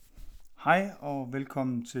Hej og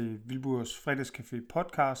velkommen til Vildburs Fredagscafé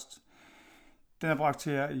podcast. Den er bragt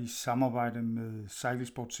til jer i samarbejde med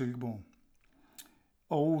Cykelsport Silkeborg.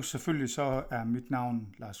 Og selvfølgelig så er mit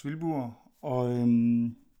navn Lars Vildbur. Og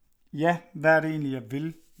hvad er det egentlig jeg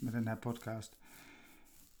vil med den her podcast?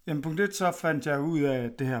 Jamen punkt 1, så fandt jeg ud af,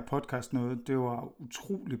 at det her podcast noget, det var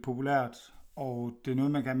utrolig populært. Og det er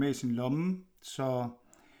noget, man kan have med i sin lomme. Så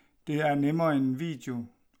det er nemmere end en video,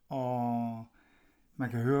 og man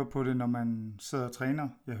kan høre på det, når man sidder og træner.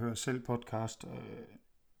 Jeg hører selv podcast,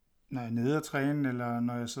 når jeg er nede at træne, eller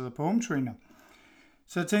når jeg sidder på home trainer.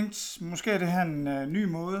 Så jeg tænkte, måske er det her en ny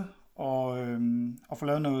måde at få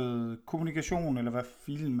lavet noget kommunikation, eller hvad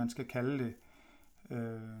filen man skal kalde det,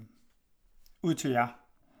 ud til jer.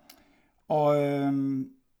 Og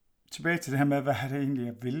tilbage til det her med, hvad er det egentlig,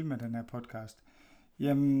 jeg vil med den her podcast.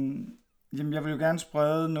 Jamen, jeg vil jo gerne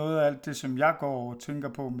sprede noget af alt det, som jeg går og tænker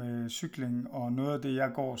på med cykling, og noget af det,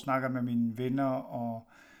 jeg går og snakker med mine venner og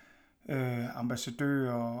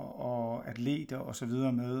ambassadører og atleter og så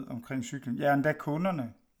videre med omkring cykling. Ja, endda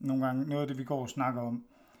kunderne nogle gange, noget af det, vi går og snakker om.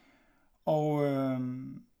 Og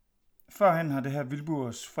førhen har det her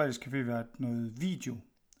Vildburs Fredagscafé været noget video,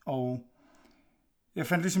 og jeg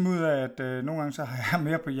fandt ligesom ud af, at nogle gange så har jeg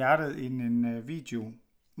mere på hjertet end en video,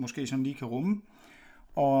 måske som lige kan rumme.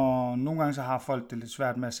 Og nogle gange så har folk det lidt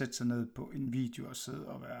svært med at sætte sig ned på en video og sidde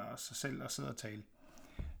og være sig selv og sidde og tale.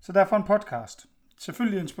 Så derfor en podcast.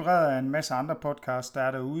 Selvfølgelig inspireret af en masse andre podcasts, der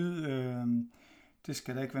er derude. Det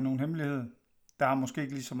skal der ikke være nogen hemmelighed. Der er måske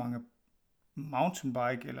ikke lige så mange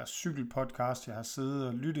mountainbike eller cykelpodcasts, jeg har siddet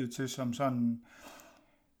og lyttet til, som sådan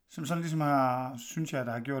ligesom synes jeg,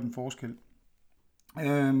 der har gjort en forskel.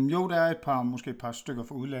 Jo, der er måske et par stykker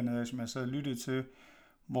fra udlandet, som jeg sad og lyttet til,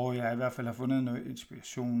 hvor jeg i hvert fald har fundet noget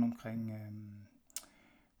inspiration omkring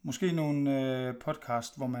måske nogle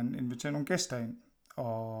podcast, hvor man inviterer nogle gæster ind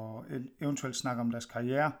og eventuelt snakker om deres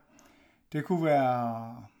karriere. Det kunne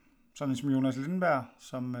være sådan som Jonas Lindenberg,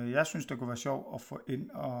 som jeg synes, det kunne være sjovt at få ind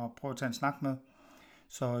og prøve at tage en snak med.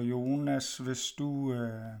 Så Jonas, hvis du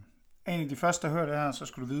er en af de første, der hører det her, så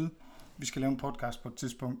skal du vide, at vi skal lave en podcast på et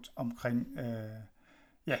tidspunkt omkring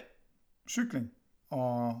cykling.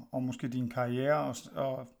 Og måske din karriere,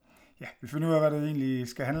 og vi finder ud af, hvad det egentlig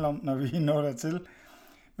skal handle om, når vi når dertil.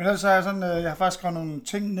 Men ellers er jeg har faktisk skrevet nogle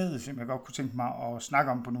ting ned, som jeg godt kunne tænke mig at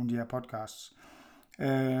snakke om på nogle af de her podcasts.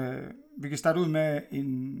 Vi kan starte ud med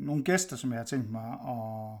nogle gæster, som jeg har tænkt mig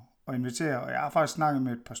at invitere, og jeg har faktisk snakket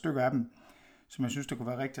med et par stykker af dem, som jeg synes, det kunne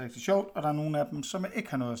være rigtig, rigtig sjovt, og der er nogle af dem, som jeg ikke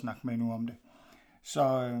har noget at snakke med endnu om det.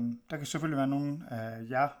 Så der kan selvfølgelig være nogle af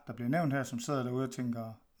jer, der bliver nævnt her, som sidder derude og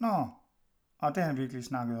tænker, og det har han virkelig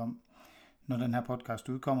snakket om, når den her podcast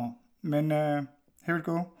udkommer. Men here we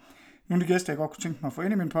go. Nogle af de gæster, jeg godt kunne tænke mig at få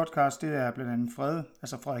ind i min podcast, det er blandt andet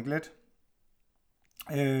Frederik Let.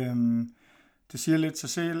 Det siger lidt sig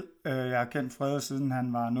selv. Jeg har kendt Frederik, siden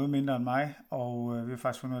han var noget mindre end mig, og vi har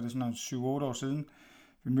faktisk fundet ud af det sådan 7-8 år siden.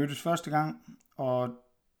 Vi mødtes første gang, og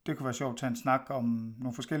det kunne være sjovt at tage en snak om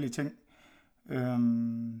nogle forskellige ting.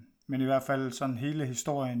 Men i hvert fald sådan hele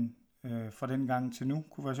historien fra den gang til nu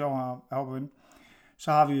kunne være sjovt at hoppe ind.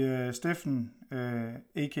 Så har vi Steffen,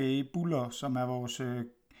 a.k.a. Buller, som er vores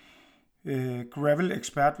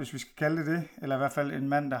gravel-ekspert, hvis vi skal kalde det, eller i hvert fald en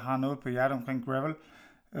mand, der har noget på hjertet omkring gravel.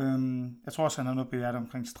 Jeg tror også, han har noget på hjertet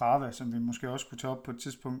omkring Strava, som vi måske også kunne tage op på et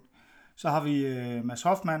tidspunkt. Så har vi Mads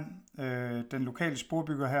Hoffmann, den lokale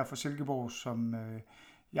sporbygger her fra Silkeborg, som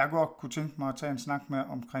jeg godt kunne tænke mig at tage en snak med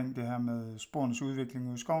omkring det her med sporens udvikling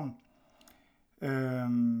ude i skoven.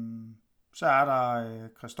 Så er der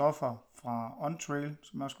Christoffer fra On Trail,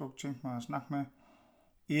 som jeg også kunne tænke mig at snakke med.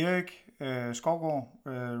 Erik Skovgaard,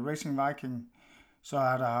 Racing Viking. Så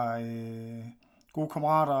er der gode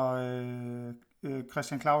kammerater,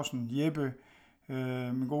 Christian Clausen, Jeppe,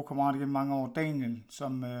 min gode kammerat gennem mange år, Daniel,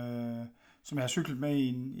 som jeg har cyklet med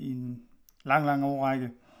i en lang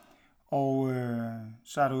årrække. Og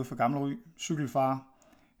så er der ude for Gamlery, cykelfar,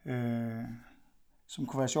 som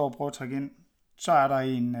kunne være sjov at prøve at trække ind. Så er der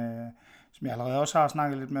en, som jeg allerede også har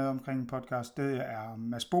snakket lidt med omkring en podcast, det er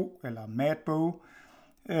Mads Bo, eller Mad Bo,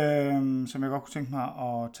 som jeg godt kunne tænke mig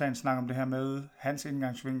at tage en snak om det her med hans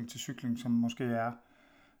indgangsvinkel til cykling, som måske er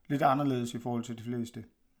lidt anderledes i forhold til de fleste.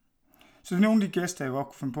 Så det er nogle af de gæster, jeg godt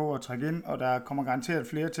kunne finde på at trække ind, og der kommer garanteret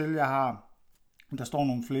flere til. Der står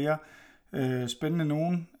nogle flere spændende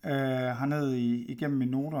nogen hernede igennem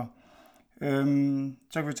mine noter.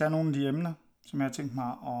 Så kan vi tage nogle af de emner, som jeg har tænkt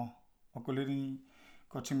mig at gå lidt ind i.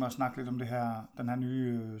 Godt tænke mig at snakke lidt om den her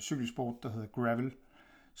nye cykelsport, der hedder gravel,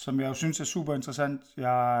 som jeg jo synes er super interessant. Jeg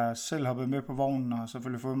har selv hoppet med på vognen og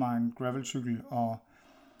selvfølgelig fået mig en gravelcykel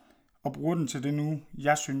og bruger den til det nu,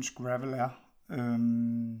 jeg synes gravel er.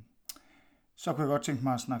 Så kunne jeg godt tænke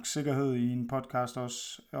mig at snakke sikkerhed i en podcast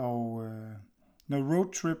også, og noget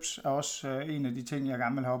roadtrips er også en af de ting, jeg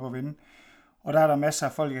gerne vil have op og vinde. Og der er der masser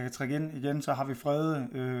af folk, jeg kan trække ind igen. Så har vi Frede,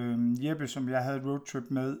 Jeppe, som jeg havde et roadtrip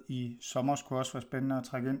med i sommer, skulle også være spændende at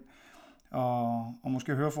trække ind. Og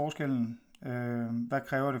måske høre forskellen. Hvad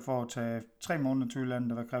kræver det for at tage 3 måneder til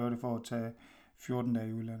udlandet, og hvad kræver det for at tage 14 dage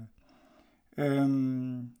i udlandet.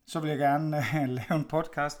 Så vil jeg gerne lave en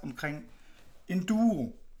podcast omkring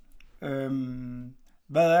enduro.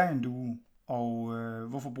 Hvad er enduro, og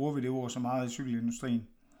hvorfor bruger vi det ord så meget i cykelindustrien?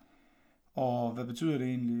 Og hvad betyder det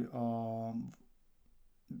egentlig, og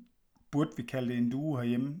burde vi kalde det enduro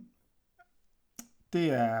herhjemme?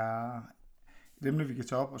 Det er et emne, vi kan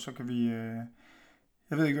tage op, og så kan vi...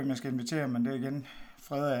 jeg ved ikke, hvem jeg skal invitere, men det er igen...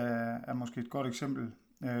 Frede er måske et godt eksempel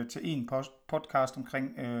til en podcast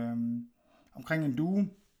omkring enduro.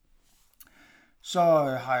 Så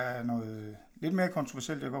har jeg noget lidt mere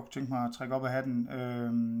kontroversielt, jeg godt kunne tænke mig at trække op af hatten.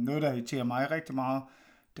 Noget, der irriterer mig rigtig meget,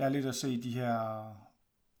 det er lidt at se de her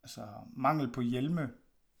mangel på hjelme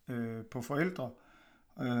på forældre,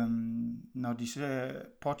 når de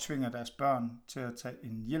påtvinger deres børn til at tage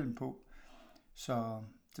en hjelm på. Så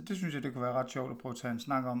det synes jeg, det kunne være ret sjovt at prøve at tage en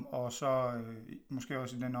snak om, og så måske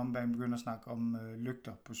også i den ombæring begynde at snakke om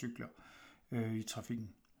lygter på cykler i trafikken.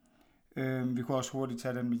 Vi kunne også hurtigt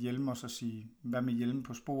tage den med hjelm og så sige, hvad med hjelm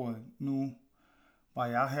på sporet? Nu var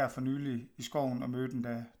jeg her for nylig i skoven og mødte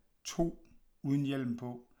endda 2 uden hjelm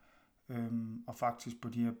på. Og faktisk på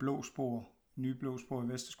de her nye blå spor i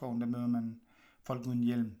Vesterskoven, der møder man folk uden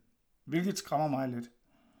hjelm. Hvilket skræmmer mig lidt.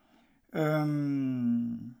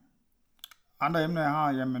 Andre emner jeg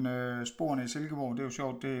har, sporene i Silkeborg, det er jo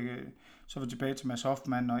sjovt. Så er vi tilbage til Mads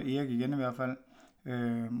Hoffmann og Erik igen i hvert fald.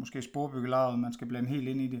 Måske sporbyggelaget, man skal blande helt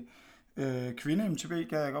ind i det. Kvinde-MTB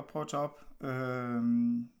gad jeg godt prøve at tage op.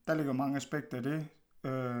 Der ligger mange aspekter af det.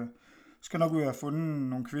 Skal nok ud og have fundet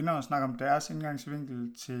nogle kvinder og snakke om deres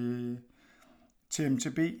indgangsvinkel til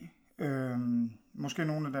MTB. Måske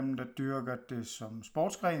nogle af dem, der dyrker det som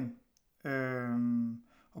sportsgren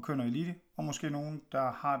og kører noget elite. Og måske nogen,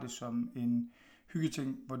 der har det som en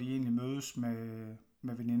hyggeting, hvor de egentlig mødes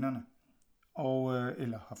med veninderne.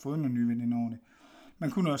 Eller har fået nogle nye veninder over det.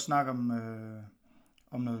 Man kunne også snakke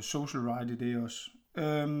om noget social ride i det også.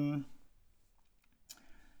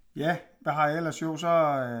 Ja, hvad har jeg ellers? Jo, så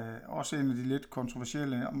også en af de lidt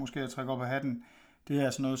kontroversielle, og måske jeg trækker op af hatten, det er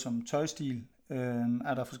sådan noget som tøjstil.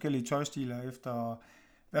 Er der forskellige tøjstiler efter,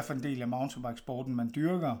 hvad for en del af mountainbikesporten man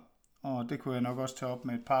dyrker, og det kunne jeg nok også tage op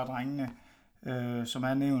med et par af drengene, som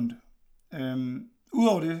er nævnt.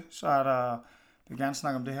 Udover det, så er der, jeg vil gerne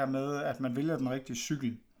snakke om det her med, at man vælger den rigtige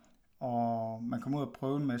cykel, og man kommer ud og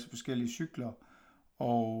prøve en masse forskellige cykler,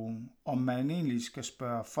 og om man egentlig skal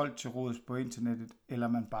spørge folk til råds på internettet, eller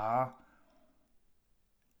man bare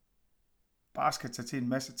skal tage til en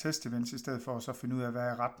masse testevents, i stedet for at så finde ud af,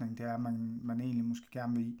 hvad retning det er, man egentlig måske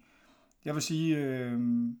gerne vil i. Jeg vil sige,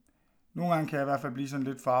 nogle gange kan jeg i hvert fald blive sådan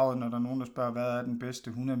lidt farvet, når der er nogen, der spørger, hvad er den bedste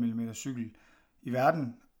 100 mm cykel i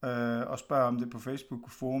verden, og spørger om det på Facebook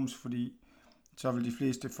og forums, fordi så vil de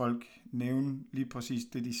fleste folk nævne lige præcis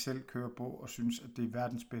det, de selv kører på, og synes, at det er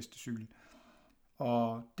verdens bedste cykel.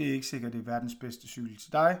 Og det er ikke sikkert, det er verdens bedste cykel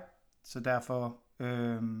til dig, så derfor,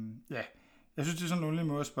 jeg synes, det er sådan en underlig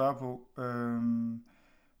måde at spørge på.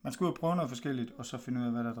 Man skal ud og prøve noget forskelligt, og så finde ud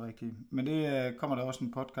af, hvad der er det rigtige. Men det kommer der også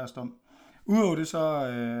en podcast om. Udover det, så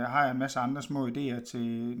har jeg en masse andre små idéer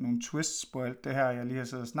til nogle twists på alt det her, jeg lige har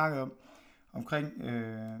siddet og snakket om, omkring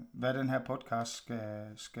hvad den her podcast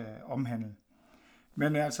skal omhandle.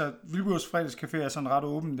 Men altså, Vildburs Fredagscafé er sådan ret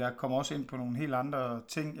åben. Jeg kommer også ind på nogle helt andre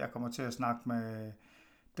ting. Jeg kommer til at snakke med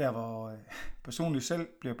der, hvor personligt selv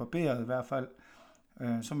bliver barberet i hvert fald.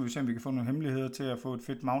 Så må vi se, om vi kan få nogle hemmeligheder til at få et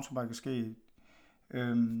fedt mountainbike ske.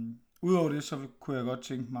 Udover det, så kunne jeg godt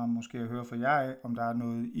tænke mig måske at høre fra jer af, om der er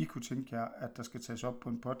noget, I kunne tænke jer, at der skal tages op på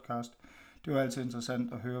en podcast. Det er jo altid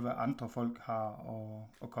interessant at høre, hvad andre folk har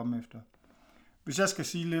at komme efter. Hvis jeg skal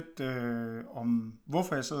sige lidt om,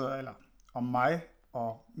 hvorfor jeg sidder, eller om mig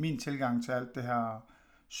og min tilgang til alt det her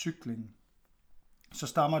cykling, så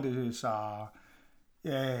stammer det sig,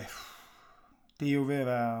 ja, det er jo ved at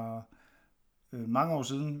være mange år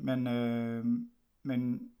siden,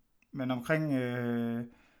 men omkring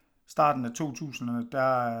starten af 2000'erne,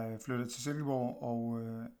 der flyttede jeg til Silkeborg og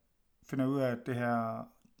finder ud af, at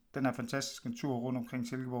den her fantastiske tur rundt omkring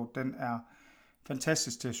Silkeborg, den er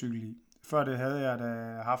fantastisk til at cykle i. Før det havde jeg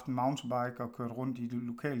da haft en mountainbike og kørt rundt i det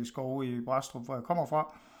lokale skove i Brastrup, hvor jeg kommer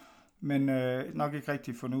fra, men nok ikke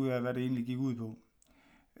rigtig fundet ud af, hvad det egentlig gik ud på.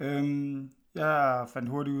 Jeg fandt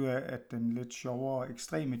hurtigt ud af, at den lidt sjovere,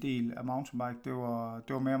 ekstreme del af mountainbike,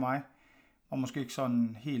 det var mere mig. og måske ikke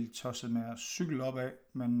sådan helt tosset med at cykle opad,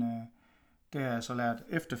 men det har jeg så lært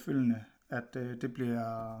efterfølgende, at det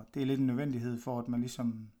er lidt en nødvendighed for, at man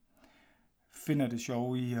ligesom finder det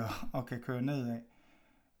sjove i og kan køre nedad.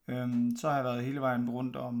 Så har jeg været hele vejen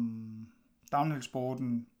rundt om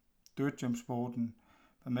downhill-sporten, dirtjump-sporten,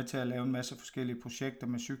 været med til at lave en masse forskellige projekter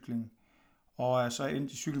med cykling, og er så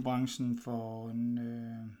endt i cykelbranchen for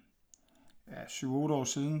 7-8 år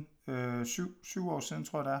siden. 7 år siden,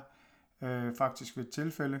 tror jeg det er. Faktisk ved et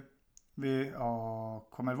tilfælde. Ved at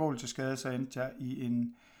komme alvorligt til skade, så endte jeg i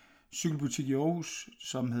en cykelbutik i Aarhus,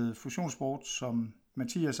 som hed Fusionssport, som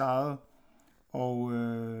Mathias ejede. Og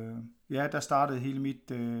der startede hele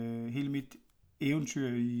mit eventyr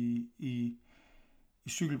i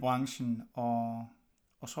cykelbranchen,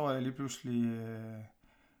 og så var jeg lige pludselig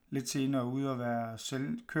lidt senere ude at være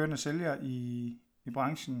kørende sælger i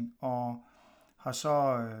branchen, og har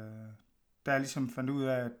så, da jeg ligesom fandt ud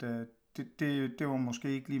af, at det var måske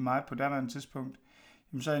ikke lige mig på daværende tidspunkt,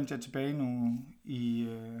 jamen så endte jeg tilbage nu i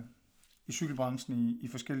cykelbranchen i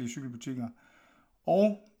forskellige cykelbutikker.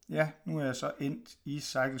 Og ja, nu er jeg så endt i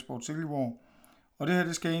Cykelsport Silkeborg. Og det her,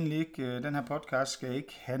 det skal egentlig ikke, den her podcast skal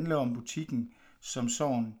ikke handle om butikken som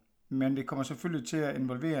sådan, men det kommer selvfølgelig til at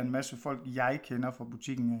involvere en masse folk, jeg kender fra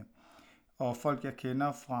butikken af, og folk, jeg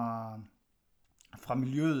kender fra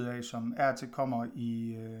miljøet af, som til kommer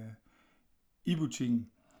i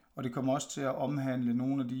butikken. Og det kommer også til at omhandle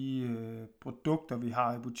nogle af de produkter, vi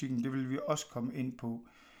har i butikken. Det vil vi også komme ind på,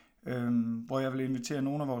 hvor jeg vil invitere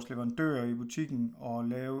nogle af vores leverandører i butikken og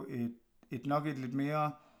lave et lidt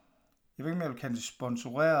mere, jeg ved ikke, om jeg vil kalde det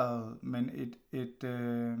sponsoreret, men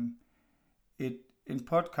en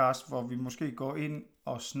podcast, hvor vi måske går ind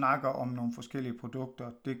og snakker om nogle forskellige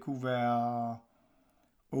produkter. Det kunne være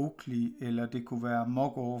Oakley, eller det kunne være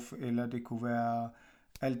Mogoff, eller det kunne være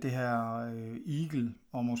alt det her Eagle,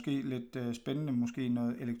 og måske lidt spændende, måske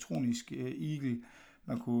noget elektronisk Eagle,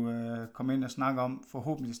 man kunne komme ind og snakke om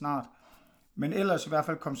forhåbentlig snart. Men ellers i hvert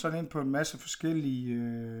fald komme sådan ind på en masse forskellige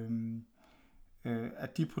af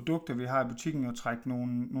de produkter, vi har i butikken, og trække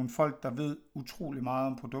nogle folk, der ved utrolig meget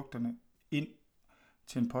om produkterne, ind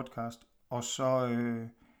til en podcast, og så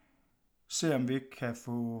se om vi ikke kan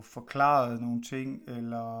få forklaret nogle ting,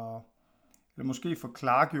 eller måske få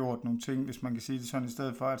klargjort nogle ting, hvis man kan sige det sådan i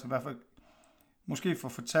stedet for, altså i hvert fald måske få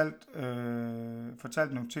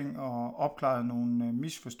fortalt nogle ting og opklaret nogle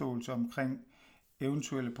misforståelser omkring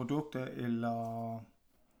eventuelle produkter,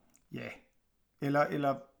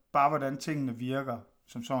 eller bare hvordan tingene virker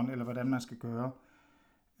som sådan, eller hvordan man skal gøre.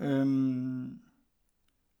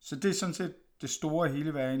 Så det er sådan set det store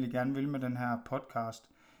hele, hvad jeg egentlig gerne vil med den her podcast.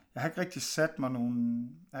 Jeg har ikke rigtig sat mig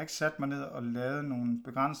ned og lavet nogle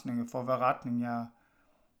begrænsninger for, hvad retning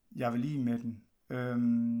jeg vil i med den.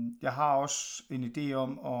 Jeg har også en idé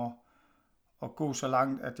om at gå så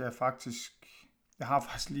langt, at jeg har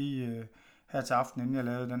faktisk lige her til aften, inden jeg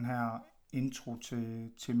lavede den her intro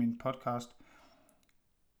til min podcast,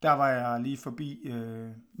 der var jeg lige forbi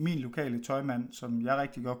min lokale tøjmand, som jeg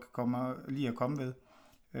rigtig godt kan lide at komme ved,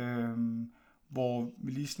 hvor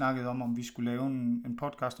vi lige snakkede om vi skulle lave en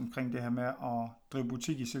podcast omkring det her med at drive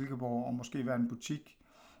butik i Silkeborg, og måske være en butik,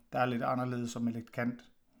 der er lidt anderledes som lidt kant.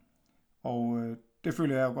 Og det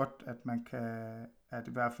føler jeg jo godt, at man kan, at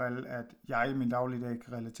i hvert fald, at jeg i min dagligdag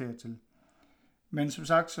kan relatere til. Men som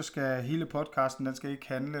sagt, så skal hele podcasten, den skal ikke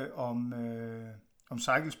handle om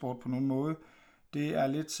cykelsport på nogen måde. Det er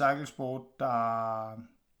lidt cykelsport, der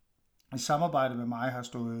i samarbejde med mig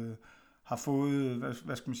har fået,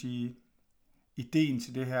 hvad skal man sige, ideen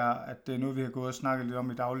til det her, at det er noget, vi har gået og snakket lidt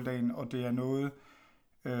om i dagligdagen, og det er noget,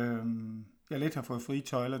 jeg lidt har fået frie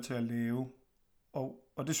tøjler til at lave.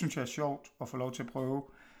 Og det synes jeg er sjovt at få lov til at prøve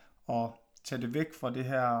at tage det væk fra det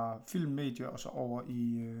her filmmedie og så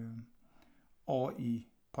over i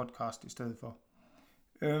podcast i stedet for.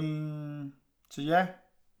 Så ja,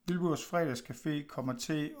 Vildburs Fredagscafé kommer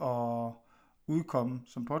til at udkomme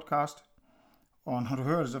som podcast, og når du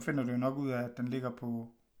hører det, så finder du nok ud af, at den ligger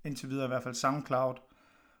på indtil videre i hvert fald SoundCloud.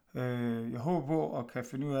 Jeg håber på at kan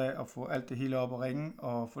finde ud af at få alt det hele op og ringe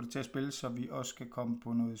og få det til at spille, så vi også kan komme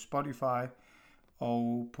på noget Spotify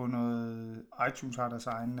og på noget iTunes har deres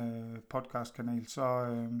egen podcastkanal,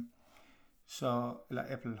 så eller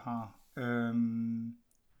Apple har.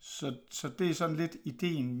 Så det er sådan lidt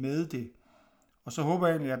ideen med det. Og så håber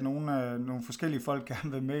jeg egentlig, at nogle forskellige folk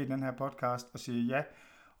gerne vil med i den her podcast og sige ja.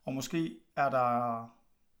 Og måske er der,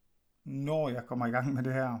 når jeg kommer i gang med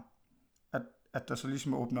det her, at der så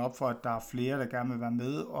ligesom åbner op for, at der er flere, der gerne vil være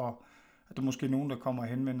med, og at der måske er nogen, der kommer og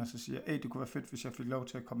henvender sig og siger, det kunne være fedt, hvis jeg fik lov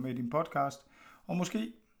til at komme med i din podcast. Og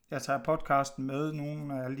måske Jeg tager podcasten med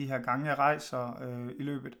nogle af alle de her gange, jeg rejser i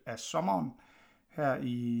løbet af sommeren her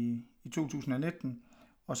i 2019,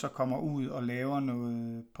 og så kommer ud og laver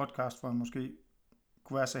noget podcast, hvor jeg måske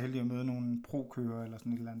kunne være så heldig at møde nogle pro-kører eller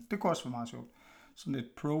sådan et eller andet. Det kunne også være meget sjovt. Sådan et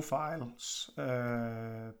profiles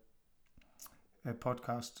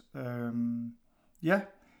podcast. Ja,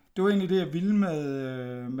 det var egentlig det, jeg ville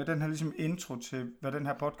med den her ligesom intro til, hvad den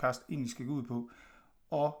her podcast egentlig skal gå ud på.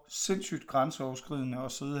 Og sindssygt grænseoverskridende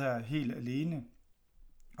at sidde her helt alene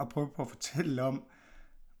og prøve på at fortælle om,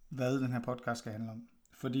 hvad den her podcast skal handle om.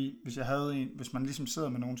 Fordi hvis man ligesom sidder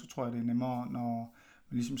med nogen, så tror jeg, det er nemmere, når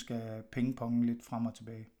man ligesom skal pingponge lidt frem og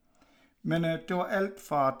tilbage. Men det var alt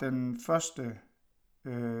fra den første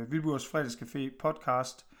Vildburs Fredagscafé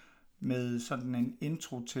podcast med sådan en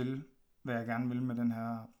intro til, hvad jeg gerne vil med den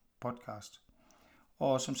her podcast.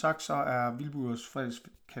 Og som sagt, så er Vildburs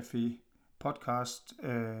Fredagscafé podcast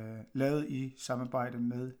lavet i samarbejde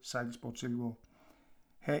med Cykelsport Silkeborg.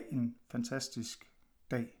 Ha' en fantastisk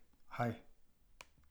dag. Hej.